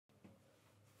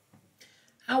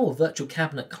Our Virtual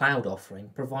Cabinet Cloud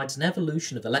offering provides an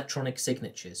evolution of electronic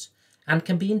signatures and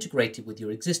can be integrated with your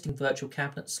existing Virtual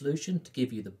Cabinet solution to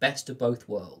give you the best of both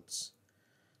worlds.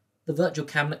 The Virtual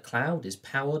Cabinet Cloud is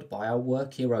powered by our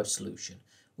WorkHero solution,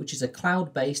 which is a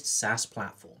cloud-based SaaS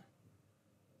platform.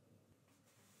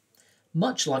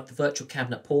 Much like the Virtual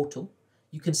Cabinet Portal,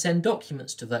 you can send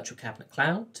documents to Virtual Cabinet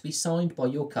Cloud to be signed by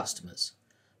your customers,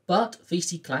 but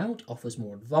VC Cloud offers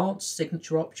more advanced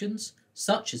signature options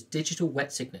such as digital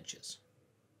wet signatures.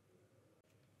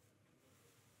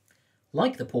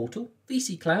 Like the portal,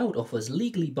 VC Cloud offers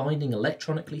legally binding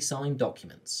electronically signed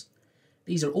documents.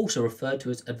 These are also referred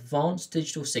to as advanced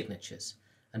digital signatures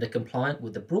and are compliant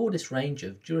with the broadest range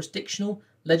of jurisdictional,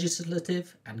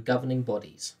 legislative and governing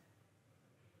bodies.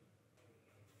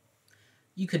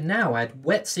 You can now add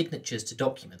wet signatures to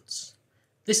documents.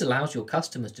 This allows your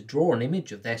customers to draw an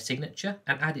image of their signature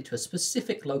and add it to a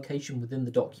specific location within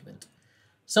the document,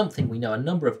 something we know a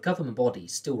number of government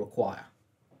bodies still require.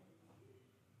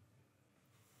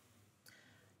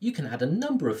 You can add a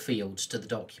number of fields to the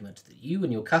document that you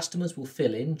and your customers will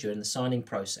fill in during the signing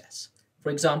process.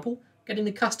 For example, getting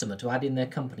the customer to add in their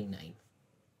company name.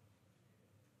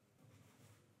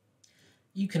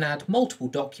 You can add multiple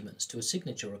documents to a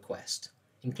signature request,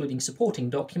 including supporting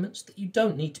documents that you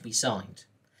don't need to be signed.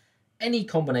 Any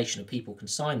combination of people can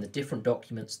sign the different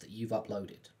documents that you've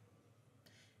uploaded.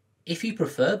 If you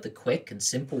preferred the quick and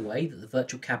simple way that the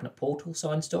Virtual Cabinet Portal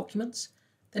signs documents,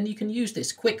 then you can use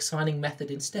this quick signing method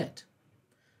instead.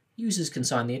 Users can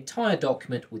sign the entire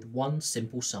document with one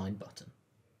simple sign button.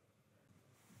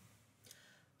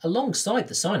 Alongside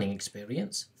the signing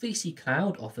experience, VC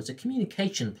Cloud offers a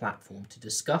communication platform to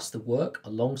discuss the work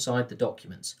alongside the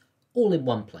documents, all in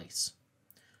one place.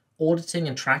 Auditing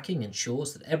and tracking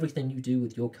ensures that everything you do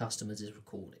with your customers is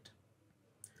recorded.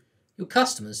 Your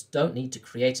customers don't need to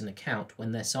create an account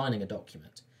when they're signing a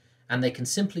document, and they can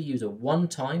simply use a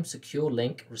one-time secure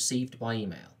link received by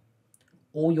email.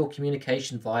 All your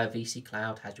communication via VC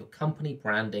Cloud has your company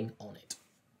branding on it.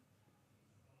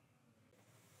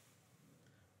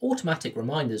 Automatic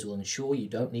reminders will ensure you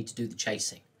don't need to do the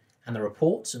chasing, and the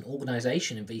reports and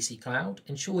organisation in VC Cloud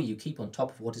ensure you keep on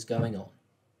top of what is going on.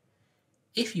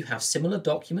 If you have similar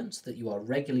documents that you are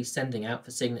regularly sending out for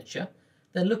signature,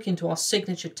 then look into our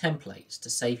signature templates to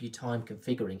save you time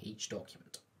configuring each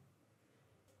document.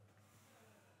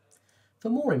 For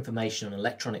more information on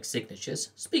electronic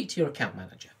signatures, speak to your account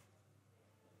manager.